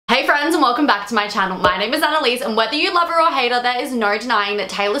friends, and welcome back to my channel. My name is Annalise, and whether you love her or hate her, there is no denying that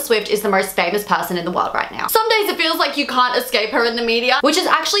Taylor Swift is the most famous person in the world right now. Some days it feels like you can't escape her in the media, which has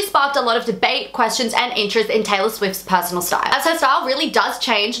actually sparked a lot of debate, questions, and interest in Taylor Swift's personal style, as her style really does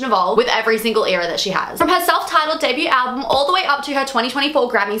change and evolve with every single era that she has. From her self-titled debut album all the way up to her 2024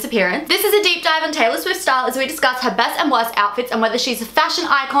 Grammys appearance, this is a deep dive on Taylor Swift's style as we discuss her best and worst outfits and whether she's a fashion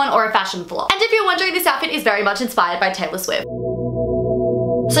icon or a fashion flop. And if you're wondering, this outfit is very much inspired by Taylor Swift.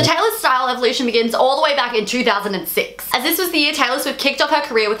 So Taylor's style evolution begins all the way back in 2006, as this was the year Taylor Swift kicked off her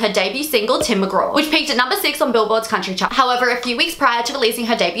career with her debut single, Tim McGraw, which peaked at number 6 on Billboard's country chart. However, a few weeks prior to releasing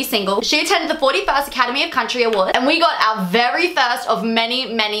her debut single, she attended the 41st Academy of Country Awards, and we got our very first of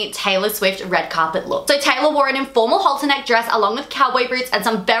many Taylor Swift red carpet looks. So Taylor wore an informal halter neck dress along with cowboy boots and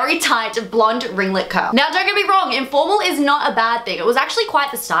some very tight blonde ringlet curls. Now don't get me wrong, informal is not a bad thing. It was actually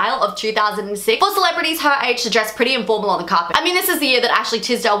quite the style of 2006 for celebrities her age to dress pretty informal on the carpet. I mean, this is the year that Ashley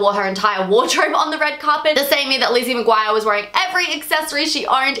Tisdale wore her entire wardrobe on the red carpet, the same year that Lizzie McGuire was wearing every accessory she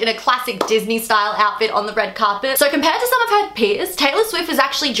owned in a classic Disney style outfit on the red carpet. So compared to some of her peers, Taylor Swift was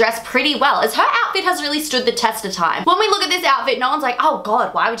actually dressed pretty well, as her outfit has really stood the test of time. When we look at this outfit, no one's like, oh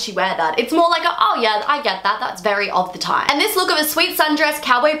god, why would she wear that? It's more like, oh yeah, I get that, that's very of the time. And this look of a sweet sundress,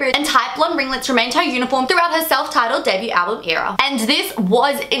 cowboy boots, and tight blonde ringlets remained her uniform throughout her self-titled debut album era. And this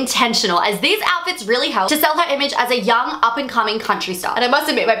was intentional, as these outfits really helped to sell her image as a young, up-and-coming country star. And I must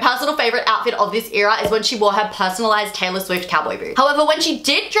admit, my personal favorite outfit of this era is when she wore her personalized Taylor Swift cowboy boots. However, when she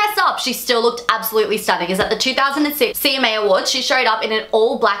did dress up, she still looked absolutely stunning, as at the 2006 CMA Awards, she showed up in an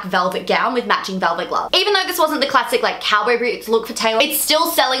all-black velvet gown with matching velvet gloves. Even though this wasn't the classic like cowboy boots look for Taylor, it's still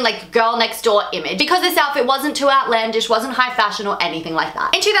selling like the girl next door image, because this outfit wasn't too outlandish, wasn't high fashion or anything like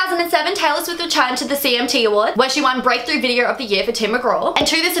that. In 2007, Taylor Swift returned to the CMT Award, where she won Breakthrough Video of the Year for Tim McGraw, and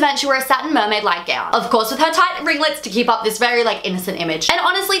to this event she wore a satin mermaid-like gown, of course with her tight ringlets to keep up this very like innocent image. And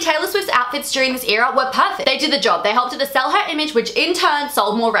honestly, Taylor Swift's outfits during this era were perfect. They did the job. They helped her to sell her image, which in turn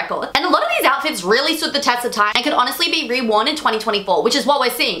sold more records. And a lot of these outfits really stood the test of time and could honestly be reworn in 2024, which is what we're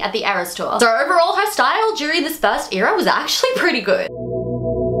seeing at the Eras Tour. So overall, her style during this first era was actually pretty good.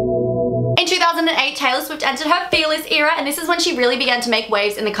 In 2008, Taylor Swift entered her Fearless era, and this is when she really began to make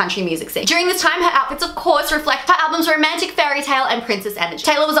waves in the country music scene. During this time, her outfits of course reflect her album's romantic fairy tale and princess energy.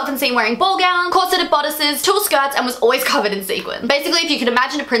 Taylor was often seen wearing ball gowns, corseted bodices, tulle skirts, and was always covered in sequins. Basically, if you could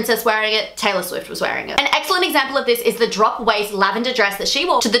imagine a princess wearing it, Taylor Swift was wearing it. An excellent example of this is the drop waist lavender dress that she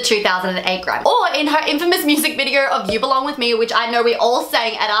wore to the 2008 Grammy. Or in her infamous music video of You Belong With Me, which I know we all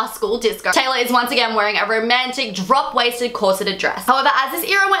sang at our school disco, Taylor is once again wearing a romantic drop-waisted corseted dress. However, as this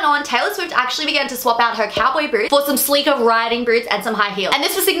era went on, Taylor Swift actually began to swap out her cowboy boots for some sleeker riding boots and some high heels. And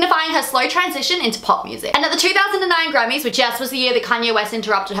this was signifying her slow transition into pop music. And at the 2009 Grammys, which yes was the year that Kanye West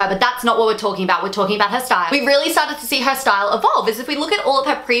interrupted her, but that's not what we're talking about. We're talking about her style. We really started to see her style evolve, as if we look at all of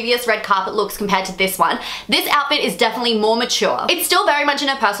her previous red carpet looks compared to this one, this outfit is definitely more mature. It's still very much in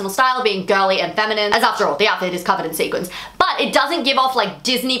her personal style of being girly and feminine, as after all, the outfit is covered in sequins, but it doesn't give off like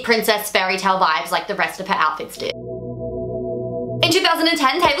Disney princess fairy tale vibes like the rest of her outfits did. In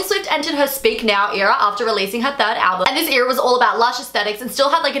 2010, Taylor Swift entered her Speak Now era after releasing her third album, and this era was all about lush aesthetics and still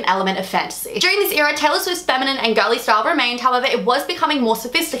had like an element of fantasy. During this era, Taylor Swift's feminine and girly style remained, however it was becoming more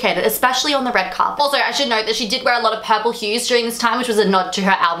sophisticated, especially on the red carpet. Also, I should note that she did wear a lot of purple hues during this time, which was a nod to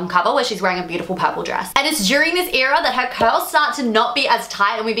her album cover where she's wearing a beautiful purple dress. And it's during this era that her curls start to not be as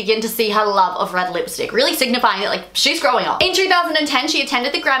tight and we begin to see her love of red lipstick, really signifying that like she's growing up. In 2010, she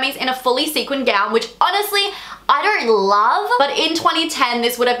attended the Grammys in a fully sequined gown, which honestly, I don't love, but in 2010,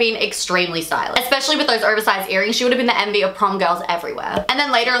 this would have been extremely stylish. Especially with those oversized earrings, she would have been the envy of prom girls everywhere. And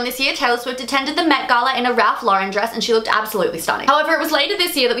then later on this year, Taylor Swift attended the Met Gala in a Ralph Lauren dress, and she looked absolutely stunning. However, it was later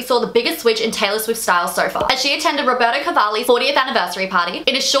this year that we saw the biggest switch in Taylor Swift's style so far, as she attended Roberto Cavalli's 40th anniversary party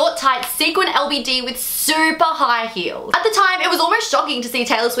in a short, tight sequin LBD with super high heels. At the time, it was almost shocking to see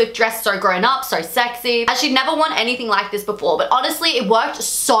Taylor Swift dressed so grown up, so sexy, as she'd never worn anything like this before, but honestly, it worked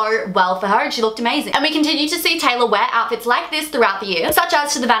so well for her and she looked amazing. And we continue to see Taylor wear outfits like this throughout the year, such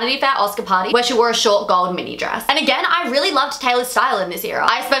as to the Vanity Fair Oscar party, where she wore a short gold mini dress. And again, I really loved Taylor's style in this era.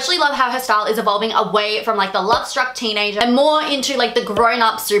 I especially love how her style is evolving away from like the love-struck teenager and more into like the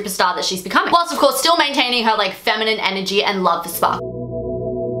grown-up superstar that she's becoming, whilst of course still maintaining her like feminine energy and love for spark.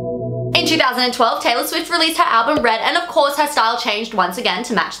 In 2012, Taylor Swift released her album Red, and of course her style changed once again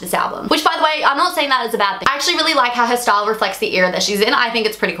to match this album. Which, by the way, I'm not saying that as a bad thing. I actually really like how her style reflects the era that she's in. I think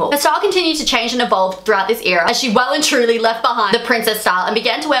it's pretty cool. Her style continued to change and evolve throughout this era as she well and truly left behind the princess style and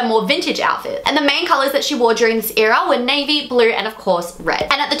began to wear more vintage outfits. And the main colors that she wore during this era were navy, blue, and of course red.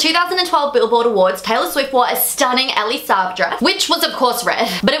 And at the 2012 Billboard Awards, Taylor Swift wore a stunning Ellie Saab dress, which was of course red.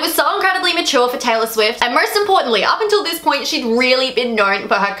 But it was so incredibly mature for Taylor Swift, and most importantly, up until this point, she'd really been known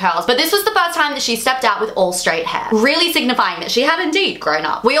for her curls. But this was the first time that she stepped out with all straight hair, really signifying that she had indeed grown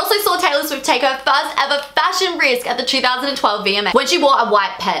up. We also saw Taylor Swift take her first ever fashion risk at the 2012 VMAs when she wore a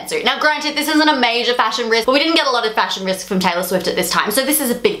white pantsuit. Now granted, this isn't a major fashion risk, but we didn't get a lot of fashion risks from Taylor Swift at this time, so this is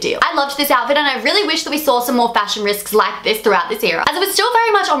a big deal. I loved this outfit, and I really wish that we saw some more fashion risks like this throughout this era, as it was still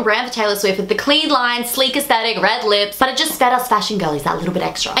very much on brand for Taylor Swift with the clean lines, sleek aesthetic, red lips, but it just fed us fashion girlies that little bit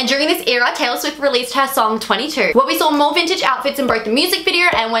extra. And during this era, Taylor Swift released her song 22, where we saw more vintage outfits in both the music video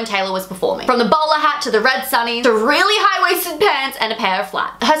and when Taylor was performing. From the bowler hat to the red sunnies to really high-waisted pants and a pair of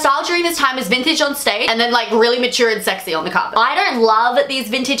flats. Her style during this time was vintage on stage and then like really mature and sexy on the carpet. I don't love these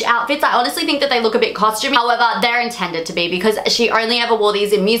vintage outfits. I honestly think that they look a bit costumey. However, they're intended to be because she only ever wore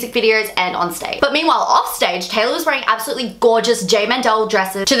these in music videos and on stage. But meanwhile, off stage, Taylor was wearing absolutely gorgeous J. Mandel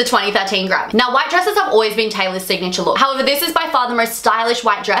dresses to the 2013 Grammy. Now, white dresses have always been Taylor's signature look. However, this is by far the most stylish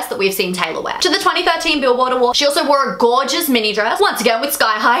white dress that we've seen Taylor wear. To the 2013 Billboard Award, she also wore a gorgeous mini dress, once again with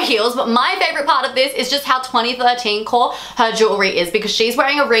sky-high heels, but my favorite part of this is just how 2013 core her jewelry is, because she's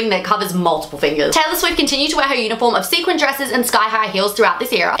wearing a ring that covers multiple fingers. Taylor Swift continued to wear her uniform of sequin dresses and sky-high heels throughout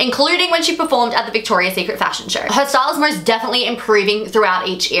this era, including when she performed at the Victoria's Secret fashion show. Her style is most definitely improving throughout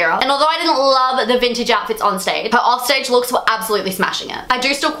each era, and although I didn't love the vintage outfits on stage, her offstage looks were absolutely smashing it. I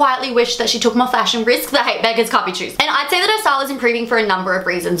do still quietly wish that she took more fashion risks. The hate beggars can't be choosers. And I'd say that her style is improving for a number of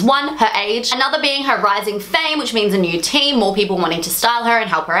reasons. One, her age, another being her rising fame, which means a new team, more people wanting to style her and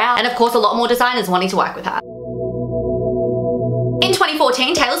help her out, and of course a lot more designers wanting to work with her. In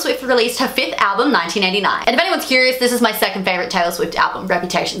 2014, Taylor Swift released her 5th album, 1989. And if anyone's curious, this is my second favorite Taylor Swift album.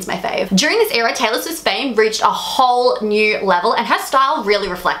 Reputation's my fave. During this era, Taylor Swift's fame reached a whole new level, and her style really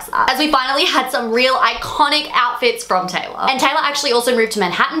reflects that, as we finally had some real iconic outfits from Taylor. And Taylor actually also moved to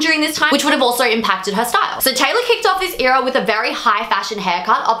Manhattan during this time, which would have also impacted her style. So Taylor kicked off this era with a very high fashion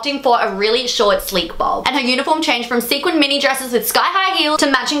haircut, opting for a really short, sleek bob. And her uniform changed from sequin mini dresses with sky-high heels to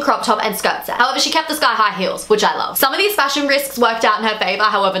matching crop top and skirt set. However, she kept the sky-high heels, which I love. Some of these fashion risks worked out in her favor,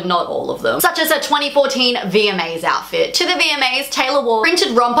 however not all of them. Such as her 2014 VMAs outfit. To the VMAs, Taylor wore a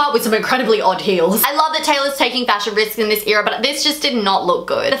printed romper with some incredibly odd heels. I love that Taylor's taking fashion risks in this era, but this just did not look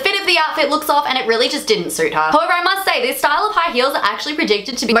good. The fit of the outfit looks off and it really just didn't suit her. However, I must say, this style of high heels are actually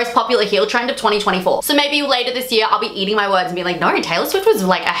predicted to be the most popular heel trend of 2024. So maybe later this year, I'll be eating my words and be like, no, Taylor Swift was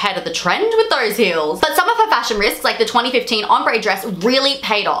like ahead of the trend with those heels. But some of her fashion risks, like the 2015 ombre dress, really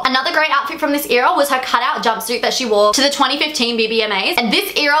paid off. Another great outfit from this era was her cutout jumpsuit that she wore to the 2015 BBMAs, and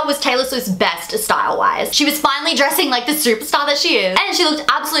this era was Taylor Swift's best style-wise. She was finally dressing like the superstar that she is, and she looked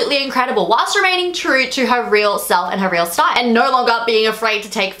absolutely incredible whilst remaining true to her real self and her real style, and no longer being afraid to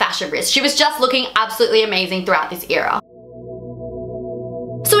take fashion risks. She was just looking absolutely amazing throughout this era.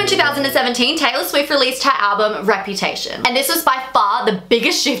 So in 2017, Taylor Swift released her album Reputation. And this was by far the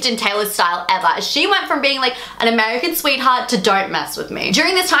biggest shift in Taylor's style ever, as she went from being like an American sweetheart to don't mess with me.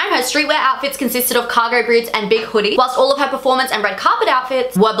 During this time, her streetwear outfits consisted of cargo boots and big hoodie, whilst all of her performance and red carpet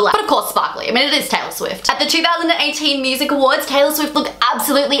outfits were black. But of course sparkly. I mean, it is Taylor Swift. At the 2018 Music Awards, Taylor Swift looked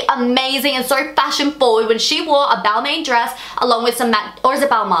absolutely amazing and so fashion forward when she wore a Balmain dress along with some or is it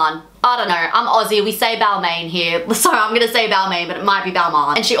Balmain? I don't know, I'm Aussie, we say Balmain here, so I'm gonna say Balmain, but it might be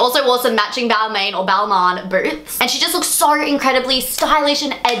Balmain. And she also wore some matching Balmain or Balmain boots, and she just looked so incredibly stylish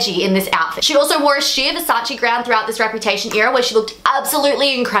and edgy in this outfit. She also wore a sheer Versace gown throughout this Reputation era, where she looked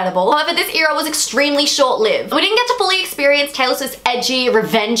absolutely incredible. However, this era was extremely short-lived. We didn't get to fully experience Taylor Swift's edgy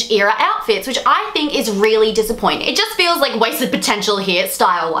revenge era outfits, which I think is really disappointing. It just feels like wasted potential here,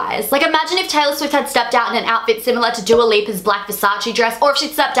 style-wise. Like, imagine if Taylor Swift had stepped out in an outfit similar to Dua Lipa's black Versace dress, or if she'd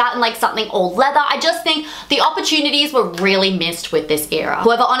stepped out in like something all leather. I just think the opportunities were really missed with this era.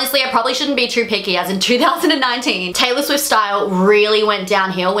 However, honestly, I probably shouldn't be too picky, as in 2019, Taylor Swift's style really went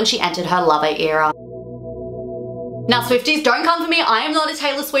downhill when she entered her Lover era. Now Swifties, don't come for me, I am not a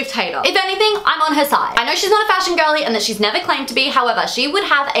Taylor Swift hater. If anything, I'm on her side. I know she's not a fashion girly and that she's never claimed to be, however, she would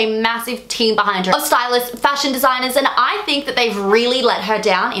have a massive team behind her of stylists, fashion designers, and I think that they've really let her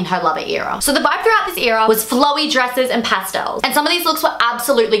down in her Lover era. So the vibe throughout this era was flowy dresses and pastels, and some of these looks were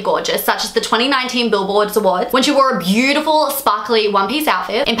absolutely gorgeous, such as the 2019 Billboard Awards, when she wore a beautiful, sparkly one-piece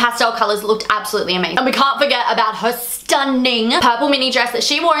outfit in pastel colors that looked absolutely amazing. And we can't forget about her stunning purple mini dress that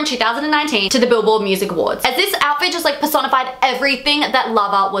she wore in 2019 to the Billboard Music Awards, as this outfit just just like personified everything that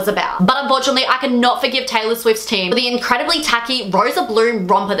Lover was about. But unfortunately, I cannot forgive Taylor Swift's team for the incredibly tacky Rosa Bloom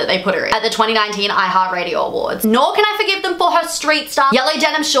romper that they put her in at the 2019 iHeartRadio Awards. Nor can I forgive them for her street style yellow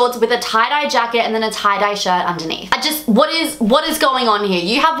denim shorts with a tie-dye jacket and then a tie-dye shirt underneath. What is going on here?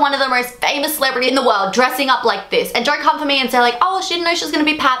 You have one of the most famous celebrities in the world dressing up like this, and don't come for me and say like, oh, she didn't know she was gonna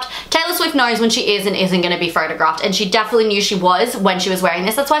be papped. Taylor Swift knows when she is and isn't gonna be photographed, and she definitely knew she was when she was wearing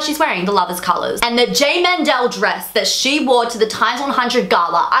this. That's why she's wearing the Lover's colors. And the J. Mandel dress that she wore to the Times 100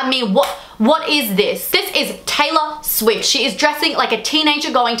 gala, I mean, what is this? This is Taylor Swift. She is dressing like a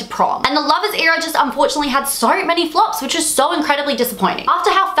teenager going to prom. And the Lovers era just unfortunately had so many flops, which is so incredibly disappointing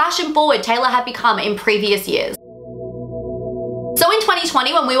after how fashion forward Taylor had become in previous years. So in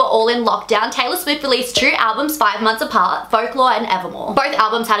 2020, when we were all in lockdown, Taylor Swift released 2 albums 5 months apart, Folklore and Evermore. Both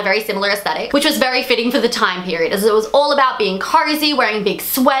albums had a very similar aesthetic, which was very fitting for the time period, as it was all about being cozy, wearing big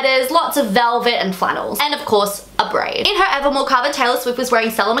sweaters, lots of velvet and flannels, and of course, a braid. In her Evermore cover, Taylor Swift was wearing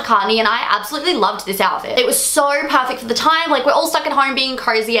Stella McCartney, and I absolutely loved this outfit. It was so perfect for the time, like we're all stuck at home being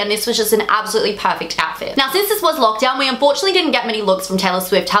cozy, and this was just an absolutely perfect outfit. Now, since this was lockdown, we unfortunately didn't get many looks from Taylor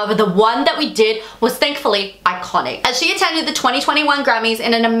Swift. However, the one that we did was thankfully iconic, as she attended the 2021 Grammys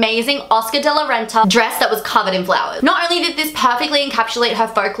in an amazing Oscar de la Renta dress that was covered in flowers. Not only did this perfectly encapsulate her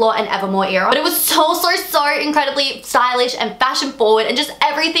Folklore and Evermore era, but it was so incredibly stylish and fashion forward and just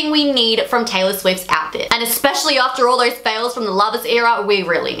everything we need from Taylor Swift's outfit. And especially after all those fails from the Lovers era, we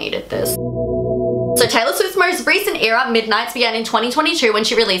really needed this. So Taylor Swift's most recent era, Midnights, began in 2022 when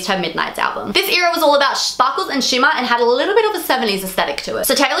she released her Midnights album. This era was all about sparkles and shimmer and had a little bit of a 70s aesthetic to it.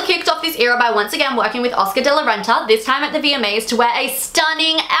 So Taylor kicked off this era by once again working with Oscar de la Renta, this time at the VMAs, to wear a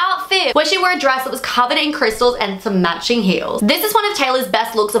stunning outfit where she wore a dress that was covered in crystals and some matching heels. This is one of Taylor's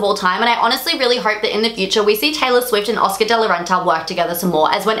best looks of all time, and I honestly really hope that in the future we see Taylor Swift and Oscar de la Renta work together some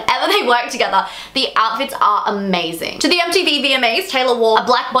more, as whenever they work together, the outfits are amazing. To the MTV VMAs, Taylor wore a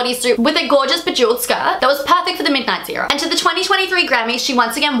black bodysuit with a gorgeous bejeweled skirt that was perfect for the Midnights era. And to the 2023 Grammys, she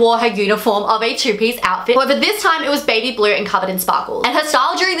once again wore her uniform of a 2-piece outfit. However, this time it was baby blue and covered in sparkles. And her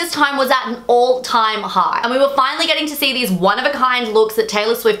style during this time was at an all-time high. And we were finally getting to see these one-of-a-kind looks that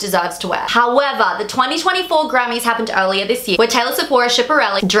Taylor Swift deserves to wear. However, the 2024 Grammys happened earlier this year, where Taylor Swift wore a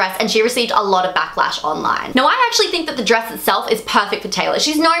Schiaparelli dress and she received a lot of backlash online. Now, I actually think that the dress itself is perfect for Taylor.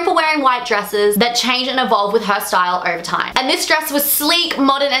 She's known for wearing white dresses that change and evolve with her style over time. And this dress was sleek,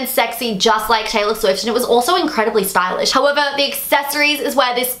 modern, and sexy, just like Taylor Swift, and it was also incredibly stylish. However, the accessories is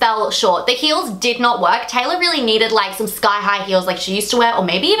where this fell short. The heels did not work. Taylor really needed like some sky-high heels like she used to wear, or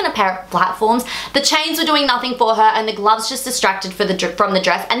maybe even a pair of platforms. The chains were doing nothing for her, and the gloves just distracted from the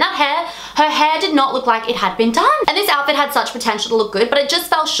dress. And that hair, her hair did not look like it had been done. And this outfit had such potential to look good, but it just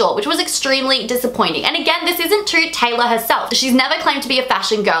fell short, which was extremely disappointing. And again, this isn't to Taylor herself. She's never claimed to be a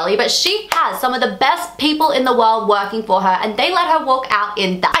fashion girly, but she has some of the best people in the world working for her, and they let her walk out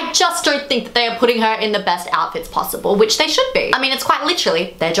in that. I just don't think that they are putting her in the best outfits possible, which they should be. I mean, it's quite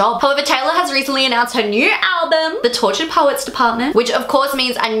literally their job. However, Taylor has recently announced her new album, The Tortured Poets Department, which of course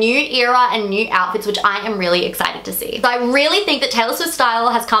means a new era and new outfits, which I am really excited to see. So I really think that Taylor Swift's style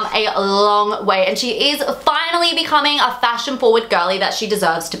has come a long way, and she is finally becoming a fashion forward girly that she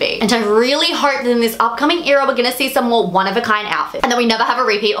deserves to be. And I really hope that in this upcoming era we're gonna see some more one-of-a-kind outfits, and that we never have a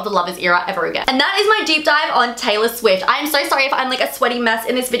repeat of the Lovers era ever again. And that is my deep dive on Taylor Swift. I am so sorry if I'm like a sweaty mess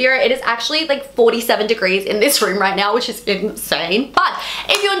in this video. It is actually like 47 degrees in this room right now, which is insane. But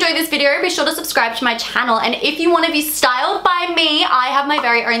if you enjoyed this video, be sure to subscribe to my channel, and if you want to be styled by me, I have my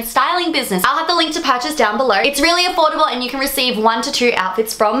very own styling business. I'll have the link to purchase down below. It's really affordable, and you can receive 1 to 2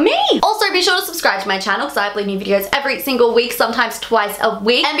 outfits from me. Also, be sure to subscribe to my channel because I upload new videos every single week, sometimes twice a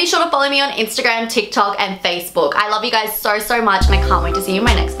week. And be sure to follow me on Instagram, TikTok, and Facebook. I love you guys so much, and I can't wait to see you in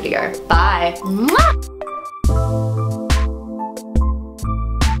my next video. Bye. Mwah!